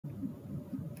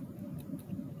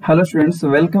Hello students,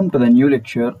 welcome to the new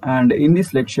lecture, and in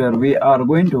this lecture we are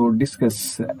going to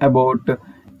discuss about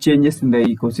changes in the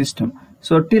ecosystem.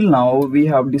 So till now we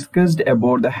have discussed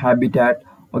about the habitat,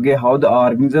 okay, how the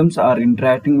organisms are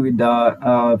interacting with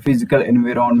the physical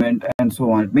environment and so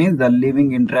on. It means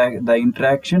the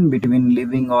interaction between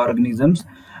living organisms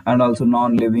and also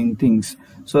non-living things.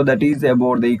 So that is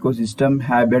about the ecosystem,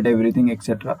 habitat, everything,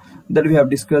 etc. that we have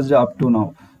discussed up to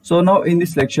now. So now in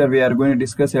this lecture we are going to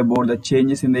discuss about the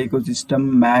changes in the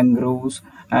ecosystem, mangroves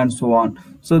and so on.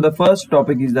 So the first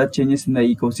topic is the changes in the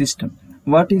ecosystem.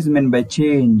 What is meant by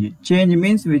change? Change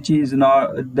means the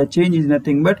change is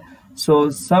nothing but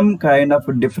some kind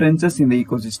of differences in the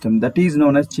ecosystem, that is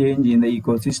known as change in the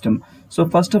ecosystem. So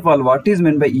first of all, what is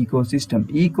meant by ecosystem?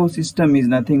 Ecosystem is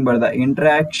nothing but the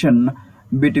interaction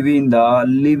between the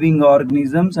living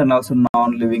organisms and also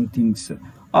non-living things,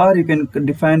 or you can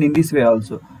define in this way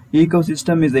also.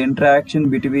 Ecosystem is the interaction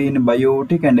between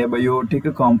biotic and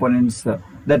abiotic components,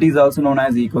 that is also known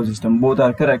as ecosystem. Both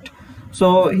are correct.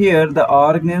 So here the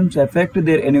organisms affect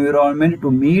their environment to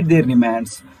meet their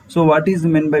demands. So what is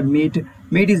meant by meet?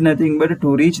 Meet is nothing but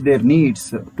to reach their needs,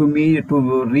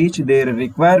 to reach their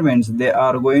requirements. They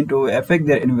are going to affect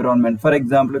their environment. For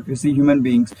example, if you see human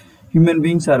beings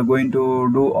are going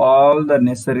to do all the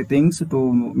necessary things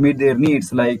to meet their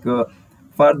needs, like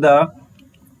for the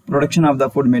production of the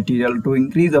food material, to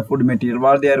increase the food material.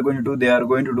 What they are going to do? They are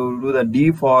going to do the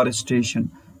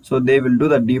deforestation. So they will do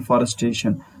the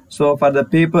deforestation. So for the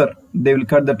paper, they will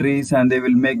cut the trees and they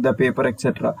will make the paper,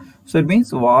 etc. So it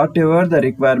means whatever the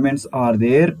requirements are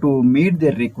there, to meet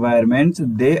their requirements,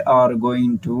 they are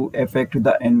going to affect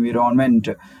the environment.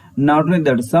 Not only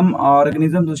that, some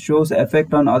organisms shows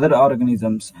effect on other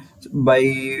organisms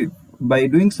by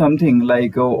doing something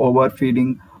like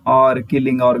overfeeding or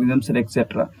killing organisms,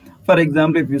 etc. For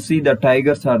example, if you see the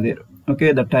tigers are there,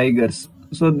 okay, the tigers.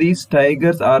 So these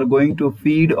tigers are going to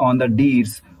feed on the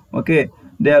deers, okay,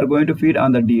 they are going to feed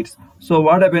on the deers. So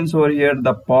what happens over here?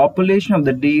 The population of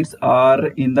the deers are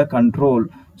in the control.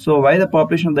 So why the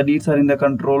population of the deers are in the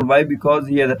control? Why? Because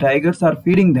here the tigers are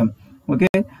feeding them, okay.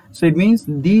 So it means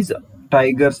these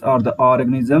tigers are the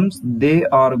organisms, they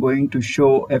are going to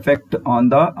show effect on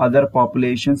the other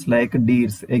populations like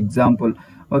deers, example,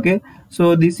 okay.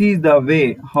 So this is the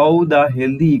way how the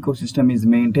healthy ecosystem is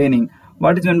maintaining.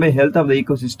 What is meant by health of the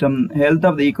ecosystem? Health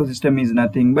of the ecosystem is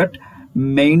nothing but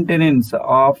maintenance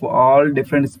of all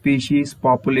different species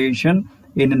population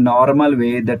in a normal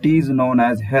way, that is known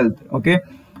as health, okay.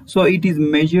 So it is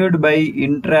measured by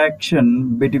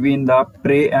interaction between the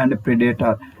prey and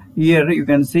predator. Here you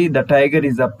can see the tiger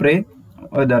is a prey,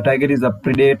 or the tiger is a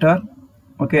predator,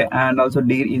 okay, and also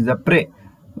deer is a prey,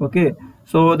 okay.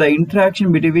 So the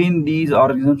interaction between these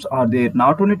organisms are there,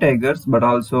 not only tigers but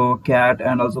also cat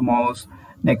and also mouse,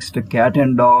 next cat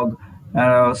and dog,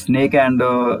 snake and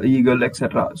eagle,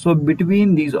 etc. So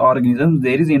between these organisms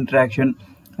there is interaction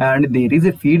and there is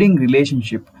a feeding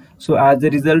relationship. So as a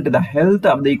result, the health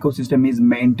of the ecosystem is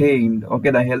maintained,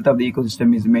 okay. The health of the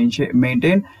ecosystem is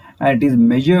maintained and it is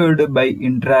measured by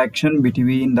interaction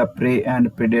between the prey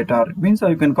and predator. It means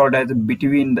you can call it as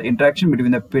between the interaction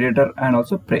between the predator and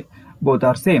also prey, both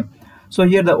are same. So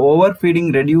here the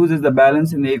overfeeding reduces the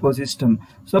balance in the ecosystem.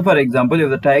 So for example,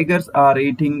 if the tigers are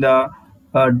eating the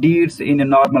deers in a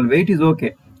normal way, it is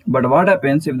okay. But what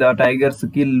happens if the tigers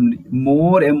kill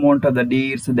more amount of the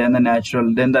deers than the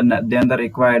natural, than the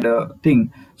required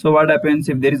thing? So what happens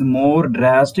if there is more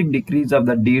drastic decrease of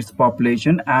the deers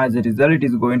population? As a result, it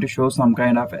is going to show some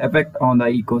kind of effect on the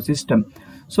ecosystem.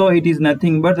 So it is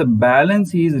nothing but the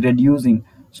balance is reducing.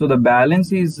 So the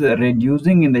balance is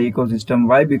reducing in the ecosystem.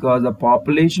 Why? Because the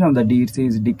population of the deers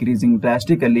is decreasing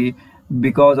drastically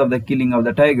because of the killing of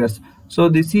the tigers. So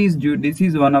this is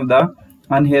one of the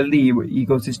unhealthy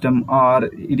ecosystem, or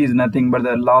it is nothing but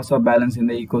the loss of balance in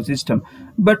the ecosystem.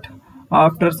 But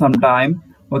after some time,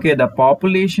 okay, the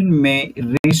population may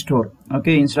restore,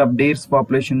 okay. Instead of deers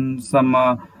population, some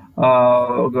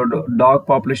dog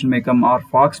population may come, or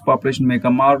fox population may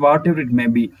come, or whatever it may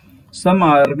be. Some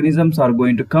organisms are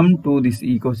going to come to this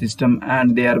ecosystem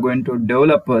and they are going to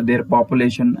develop their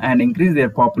population and increase their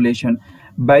population.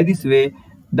 By this way,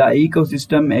 the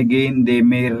ecosystem again they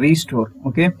may restore,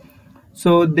 okay.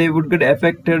 So they would get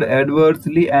affected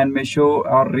adversely and may show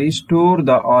or restore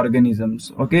the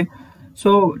organisms, okay.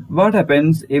 So what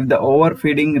happens if the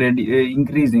overfeeding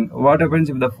increasing? What happens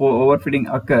if the overfeeding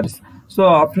occurs? So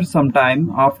after some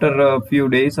time, after a few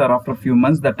days or after a few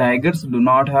months, the tigers do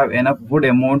not have enough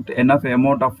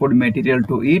amount of food material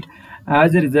to eat.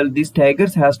 As a result, these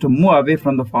tigers has to move away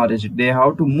from the forest. They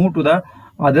have to move to the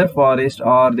other forest,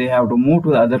 or they have to move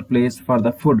to the other place for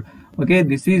the food, okay.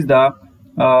 This is the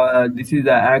This is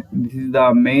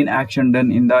the main action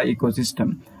done in the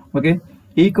ecosystem. Okay,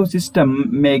 ecosystem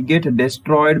may get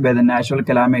destroyed by the natural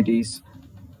calamities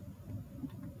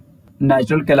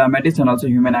and also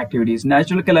human activities.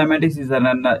 Natural calamities these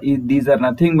are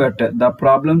nothing but the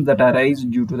problems that arise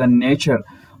due to the nature.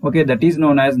 Okay, that is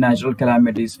known as natural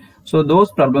calamities. So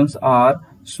those problems are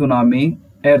tsunami,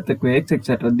 earthquakes,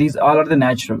 etc. These all are the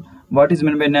natural. What is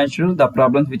meant by natural? The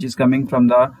problems which is coming from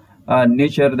the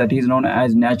nature, that is known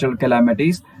as natural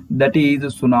calamities. That is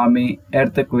tsunami,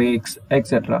 earthquakes,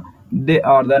 etc. They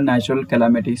are the natural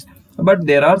calamities. But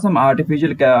there are some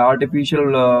artificial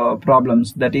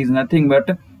problems, that is nothing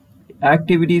but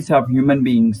activities of human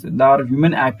beings. There are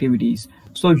human activities,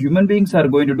 so human beings are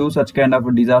going to do such kind of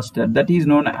a disaster, that is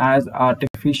known as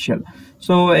artificial.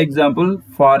 So example,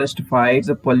 forest fires,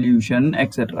 pollution,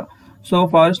 etc. So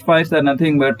forest fires are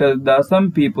nothing but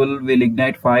some people will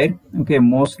ignite fire. Okay,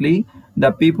 mostly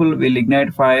the people will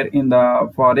ignite fire in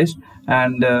the forest,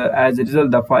 and as a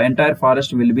result the entire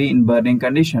forest will be in burning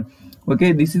condition.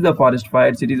 Okay, this is the forest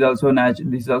fires. It is also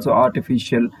this is also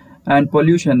artificial. And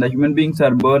pollution, the human beings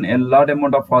are burn a lot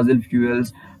amount of fossil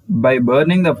fuels. By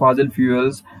burning the fossil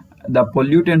fuels, the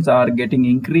pollutants are getting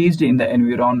increased in the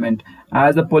environment.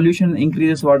 As the pollution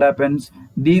increases, what happens?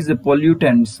 These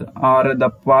pollutants, or the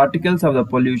particles of the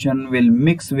pollution, will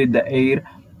mix with the air,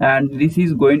 and this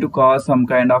is going to cause some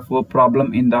kind of a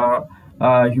problem in the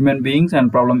human beings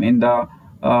and problem in the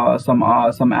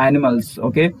some animals.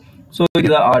 Okay, so it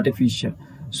is artificial.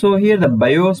 So here the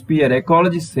biosphere,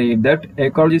 ecologists say that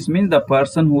ecologists means the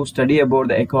person who study about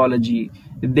the ecology.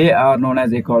 They are known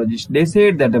as ecologists. They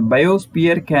said that the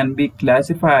biosphere can be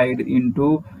classified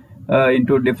into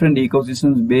different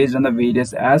ecosystems based on the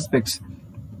various aspects.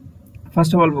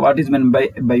 First of all, what is meant by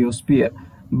biosphere?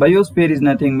 Biosphere is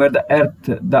nothing but the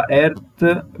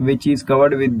earth which is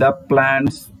covered with the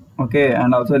plants, okay,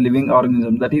 and also living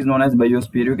organisms. That is known as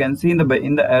biosphere. You can see in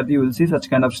the earth, you will see such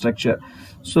kind of structure.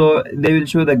 So they will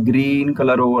show the green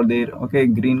color over there. Okay,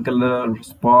 green color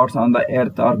spots on the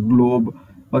earth or globe.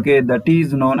 Okay, that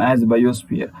is known as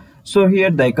biosphere. So here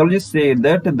the ecologists say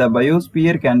that the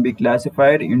biosphere can be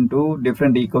classified into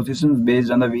different ecosystems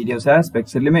based on the various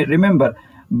aspects. Remember,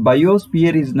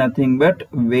 biosphere is nothing but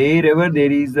wherever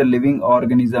there is the living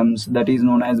organisms, that is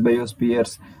known as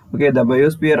biospheres. Okay, the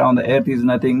biosphere on the earth is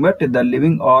nothing but the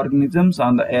living organisms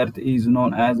on the earth is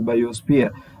known as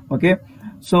biosphere. Okay,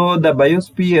 so the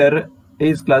biosphere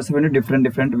is classified into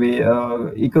different way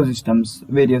ecosystems,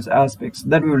 various aspects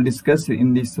that we will discuss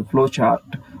in this flow chart.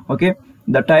 Okay,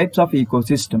 the types of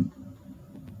ecosystem.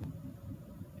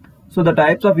 So the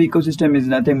types of ecosystem is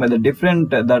nothing but the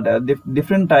different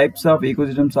types of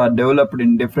ecosystems are developed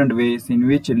in different ways, in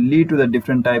which lead to the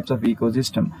different types of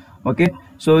ecosystem. Okay,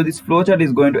 so this flowchart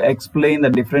is going to explain the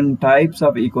different types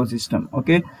of ecosystem.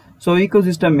 Okay, so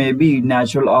ecosystem may be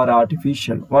natural or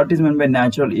artificial. What is meant by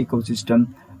natural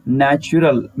ecosystem?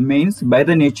 Natural means by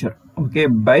the nature. Okay,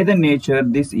 by the nature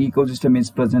this ecosystem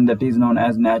is present, that is known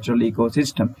as natural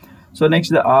ecosystem. So next,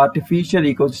 the artificial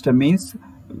ecosystem means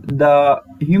the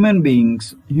human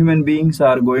beings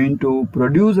are going to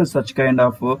produce such kind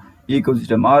of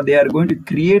ecosystem, or they are going to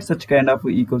create such kind of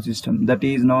ecosystem, that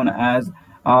is known as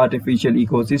artificial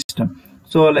ecosystem.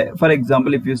 So like, for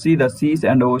example, if you see the seas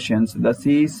and oceans,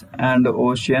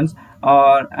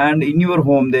 are, and in your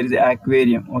home there is an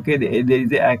aquarium. Okay, there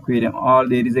is an aquarium, or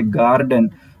there is a garden.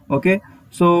 Okay,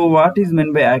 so what is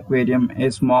meant by aquarium?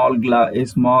 A small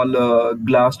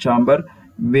glass chamber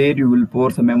where you will pour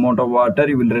some amount of water,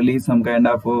 you will release some kind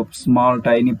of small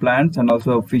tiny plants and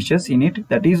also fishes in it.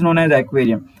 That is known as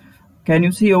aquarium. Can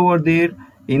you see over there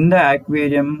in the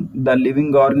aquarium the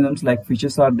living organisms like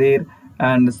fishes are there,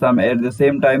 and some at the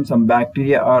same time some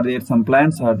bacteria are there, some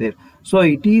plants are there. So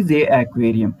it is a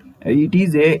aquarium. It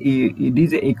is a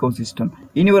ecosystem.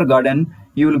 In your garden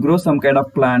you will grow some kind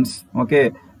of plants.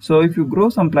 Okay, so if you grow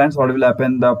some plants, what will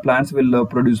happen? The plants will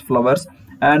produce flowers,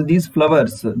 and these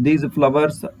flowers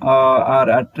are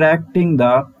attracting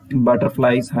the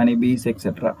butterflies, honeybees,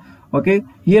 etc. Okay,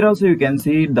 here also you can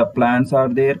see the plants are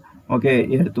there. Okay,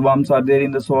 earthworms are there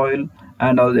in the soil,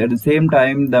 and at the same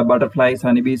time the butterflies,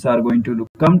 honeybees are going to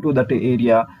come to that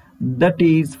area, that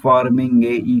is forming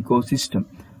a ecosystem.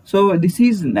 So this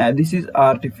is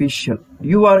artificial.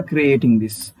 You are creating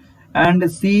this.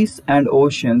 And seas and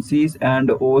oceans,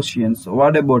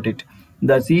 what about it?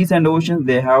 The seas and oceans,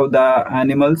 they have the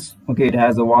animals. Okay, it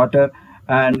has the water,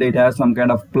 and it has some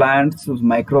kind of plants,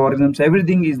 microorganisms,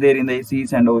 everything is there in the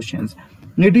seas and oceans.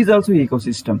 It is also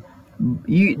ecosystem.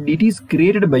 It is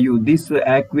created by you. This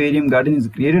aquarium garden is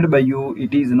created by you.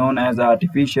 It is known as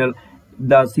artificial.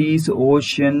 the seas,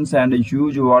 oceans, and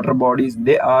huge water bodies,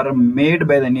 they are made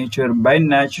by the nature, by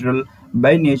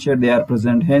nature they are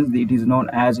present, hence it is known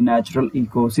as natural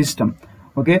ecosystem.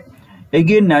 Okay,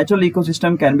 again, natural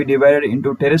ecosystem can be divided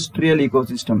into terrestrial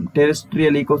ecosystem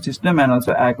and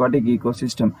also aquatic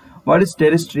ecosystem. What is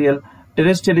terrestrial?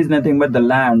 Terrestrial is nothing but the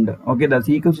land. Okay, the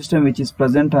ecosystem which is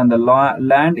present on the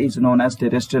land is known as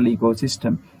terrestrial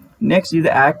ecosystem. Next is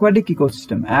the aquatic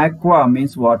ecosystem. Aqua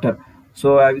means water.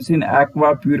 So I have seen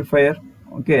aqua purifier.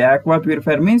 Okay, aqua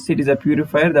purifier means it is a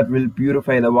purifier that will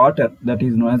purify the water. That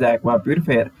is known as aqua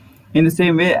purifier. In the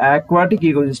same way, aquatic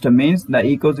ecosystem means the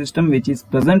ecosystem which is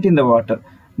present in the water.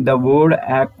 The word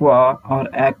aqua or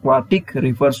aquatic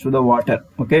refers to the water.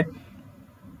 Okay.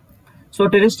 So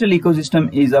terrestrial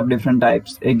ecosystem is of different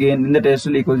types. Again, in the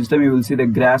terrestrial ecosystem, you will see the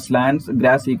grassland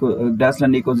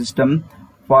ecosystem,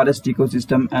 forest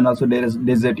ecosystem, and also there is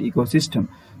desert ecosystem.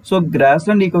 So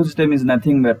grassland ecosystem is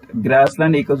nothing but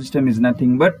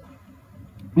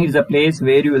it is a place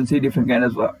where you will see different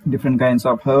kinds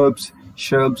of herbs,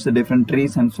 shrubs, different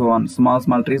trees, and so on,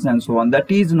 small trees and so on. That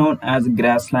is known as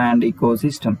grassland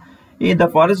ecosystem. The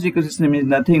forest ecosystem is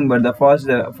nothing but the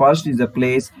forest is a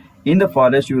place. In the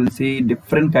forest you will see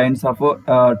different kinds of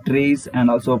trees and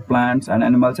also plants and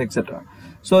animals, etc.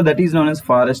 So that is known as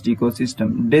forest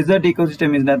ecosystem. Desert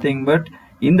ecosystem is nothing but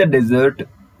in the desert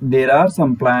there are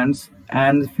some plants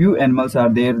and few animals are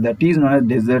there. That is known as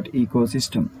desert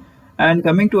ecosystem. And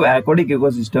coming to aquatic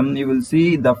ecosystem, you will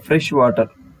see the fresh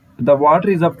water. The water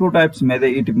is of two types, whether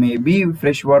it may be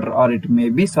fresh water or it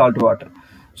may be salt water.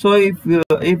 So if the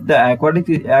aquatic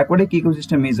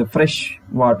ecosystem is a fresh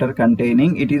water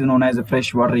containing, it is known as a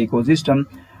freshwater ecosystem.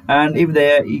 And if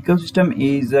the ecosystem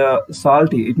is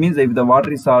salty, it means if the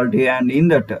water is salty and in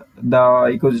that the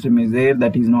ecosystem is there,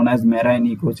 that is known as marine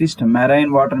ecosystem.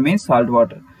 Marine water means salt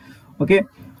water. Okay,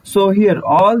 so here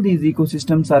all these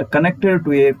ecosystems are connected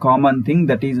to a common thing,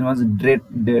 that is known as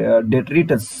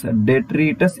detritus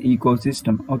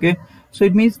ecosystem. Okay, so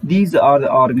it means these are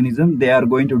the organisms, they are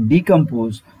going to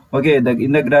decompose. Okay,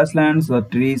 in the grasslands the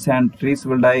trees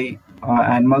will die,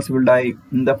 animals will die.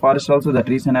 In the forest also the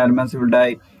trees and animals will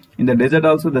die. In the desert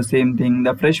also the same thing.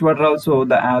 The freshwater also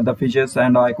the fishes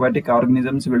and aquatic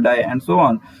organisms will die, and so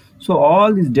on. So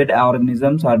all these dead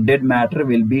organisms or dead matter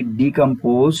will be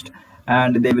decomposed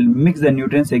and they will mix the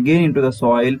nutrients again into the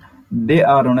soil. They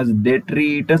are known as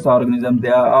detritus organisms. They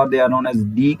are known as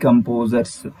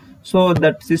decomposers. So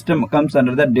that system comes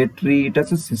under the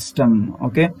detritus system.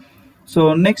 Okay,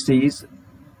 so next is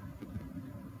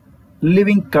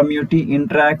living community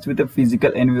interacts with a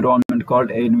physical environment called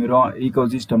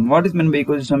ecosystem. What is meant by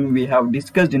ecosystem? We have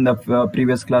discussed in the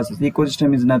previous classes.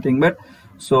 Ecosystem is nothing but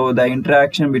the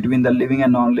interaction between the living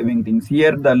and non-living things.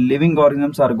 Here the living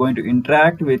organisms are going to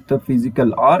interact with the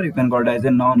physical, or you can call it as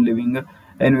a non-living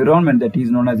environment, that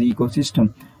is known as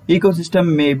ecosystem.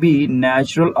 Ecosystem may be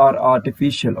natural or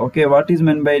artificial. Okay, what is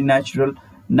meant by natural?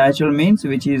 Natural means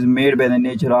which is made by the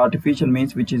nature. Artificial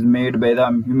means which is made by the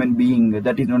human being.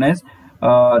 That is known as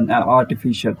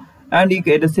artificial. And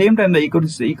at the same time, the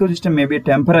ecosystem may be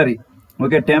temporary.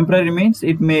 Okay, temporary means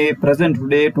it may present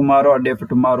today, tomorrow, or day after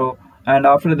tomorrow, and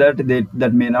after that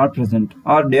that may not present,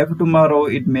 or day after tomorrow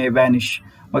it may vanish.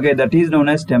 Okay, that is known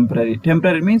as temporary.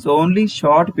 Temporary means only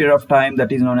short period of time,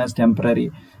 that is known as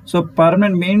temporary. So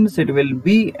permanent means it will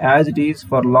be as it is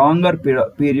for longer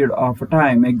period of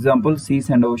time. Example, seas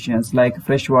and oceans, like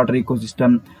freshwater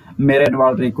ecosystem, marine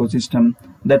water ecosystem,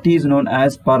 that is known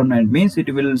as permanent, means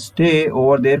it will stay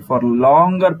over there for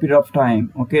longer period of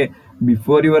time. Okay,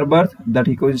 before your birth that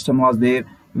ecosystem was there,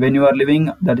 when you are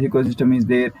living that ecosystem is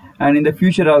there, and in the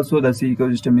future also the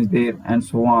ecosystem is there, and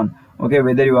so on. Okay,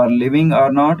 whether you are living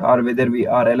or not, or whether we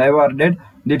are alive or dead,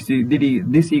 this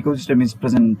ecosystem is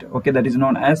present. Okay, that is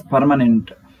known as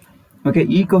permanent. Okay,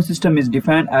 ecosystem is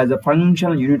defined as a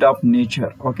functional unit of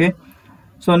nature. Okay,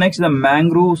 so next the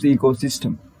mangroves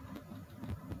ecosystem.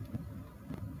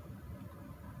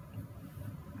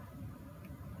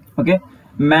 Okay,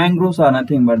 mangroves are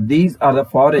nothing but these are the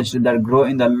forests that grow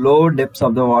in the low depths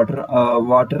of the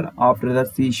water after the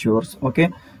seashores. Okay,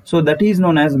 so that is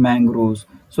known as mangroves.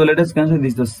 So let us consider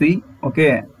this the sea,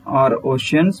 okay, or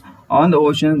oceans. On the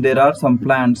oceans there are some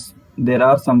plants,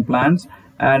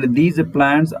 and these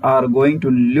plants are going to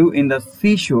live in the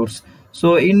seashores.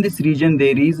 So in this region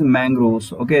there is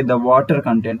mangroves. Okay, the water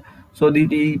content, so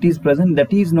it is present,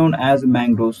 that is known as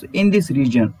mangroves. In this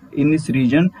region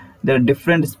there are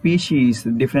different species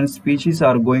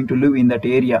are going to live in that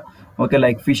area. Okay,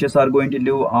 like fishes are going to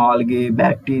live, algae,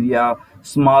 bacteria,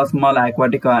 small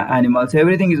aquatic animals,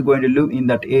 everything is going to live in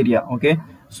that area. Okay,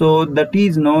 so that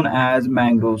is known as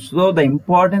mangroves. So the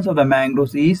importance of the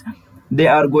mangroves is they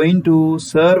are going to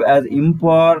serve as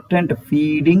important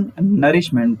feeding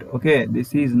nourishment. Okay,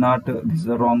 this is not this is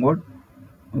the wrong word.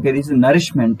 Okay, this is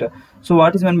nourishment. So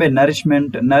what is meant by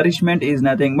nourishment? Nourishment is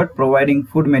nothing but providing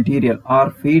food material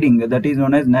or feeding, that is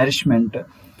known as nourishment.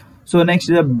 So next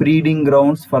is the breeding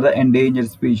grounds for the endangered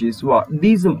species.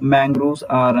 These mangroves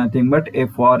are nothing but a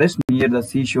forest near the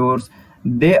seashores.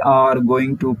 They are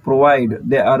going to provide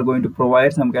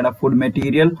some kind of food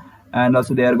material, and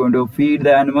also they are going to feed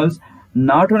the animals.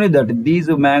 Not only that, these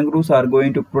mangroves are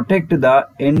going to protect the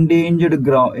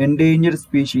endangered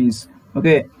species.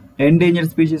 Okay, endangered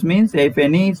species means if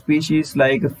any species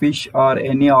like fish or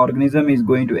any organism is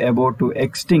going to about to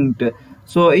extinct,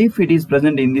 so if it is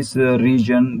present in this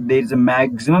region, there is a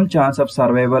maximum chance of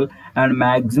survival and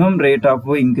maximum rate of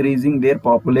increasing their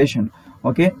population.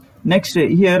 Okay, next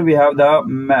here we have the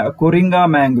Koringa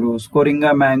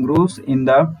mangroves in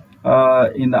the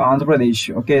Andhra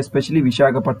Pradesh. Okay, especially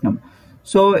Visakhapatnam.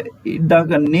 So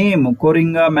the name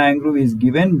Koringa mangrove is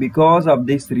given because of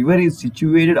this river is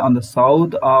situated on the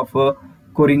south of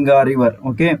Koringa river.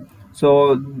 Okay,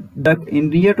 so in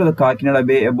near to the Kakinada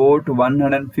Bay, about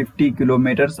 150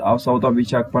 kilometers south of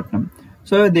Visakhapatnam.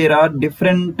 So there are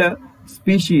different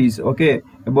species. Okay,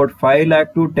 about 5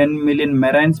 lakh to 10 million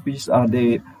marine species are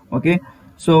there. Okay,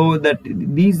 so that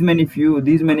these many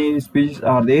species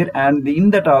are there, and in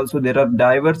that also there are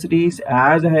diversities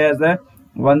as high as a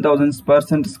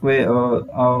 1000% square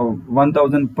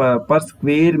 1000 per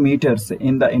square meters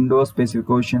in the Indo-Pacific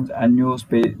oceans, and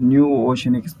new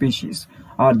oceanic species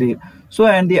are there. So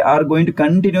and they are going to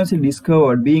continuously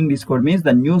being discovered means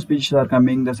the new species are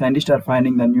coming, the scientists are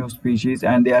finding the new species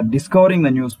and they are discovering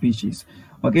the new species.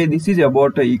 Okay, this is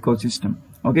about the ecosystem.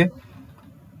 Okay,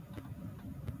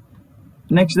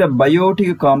 next the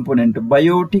biotic component.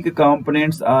 Biotic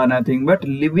components are nothing but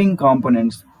living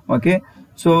components. Okay,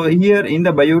 so here in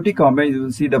the biotic components you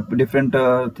will see the different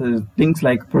things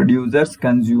like producers,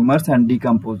 consumers and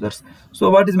decomposers. So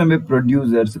what is meant by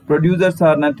producers? Producers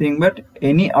are nothing but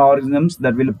any organisms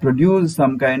that will produce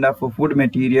some kind of food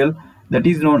material, that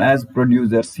is known as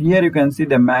producers. Here you can see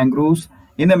the mangroves.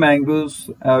 In the mangroves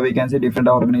we can see different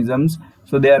organisms,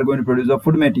 so they are going to produce a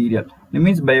food material. It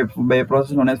means by a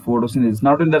process known as photosynthesis.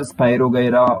 Not only the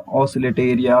Spirogyra,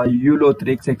 Oscillataria,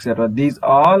 Eulothrix, etc. These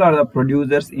all are the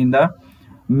producers in the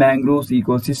mangroves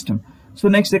ecosystem. So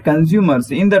next the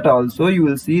consumers. In that also you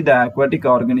will see the aquatic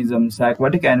organisms,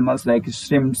 aquatic animals like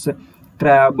shrimps,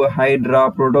 crab,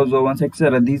 hydra, protozoans,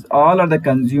 etc. These all are the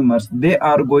consumers. They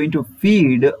are going to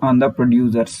feed on the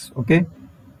producers. Okay,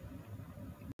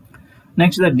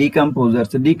 next the decomposers.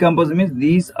 Decomposers means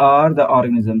these are the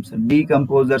organisms.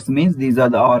 Decomposers means these are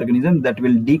the organisms that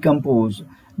will decompose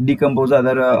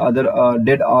other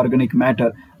dead organic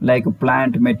matter like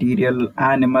plant material,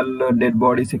 animal dead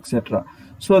bodies, etc.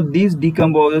 So these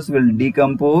decomposers will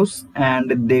decompose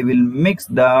and they will mix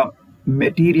the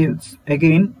materials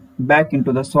again back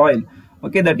into the soil.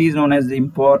 Okay, that is known as the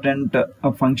important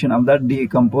function of the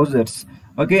decomposers.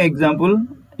 Okay, example,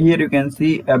 here you can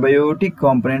see abiotic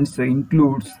components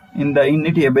includes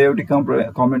abiotic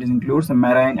components includes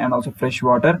marine and also fresh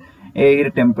water, air,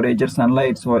 temperature,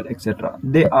 sunlight, soil, etc.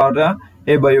 They are the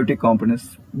abiotic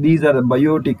components. These are the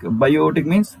biotic. Biotic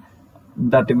means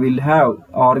that will have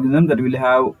organisms that will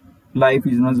have life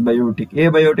is known as biotic.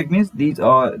 Abiotic means these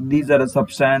are the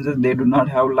substances, they do not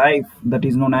have life, that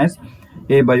is known as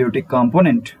abiotic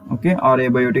component. Okay, or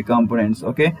abiotic components.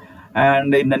 Okay,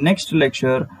 and in the next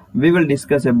lecture we will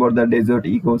discuss about the desert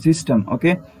ecosystem.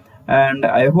 Okay, and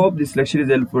I hope this lecture is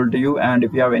helpful to you, and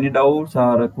if you have any doubts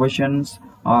or questions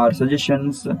or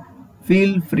suggestions,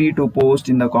 feel free to post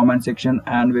in the comment section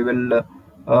and we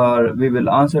will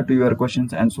answer to your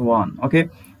questions and so on. Okay,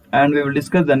 and we will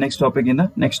discuss the next topic in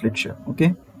the next lecture.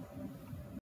 Okay.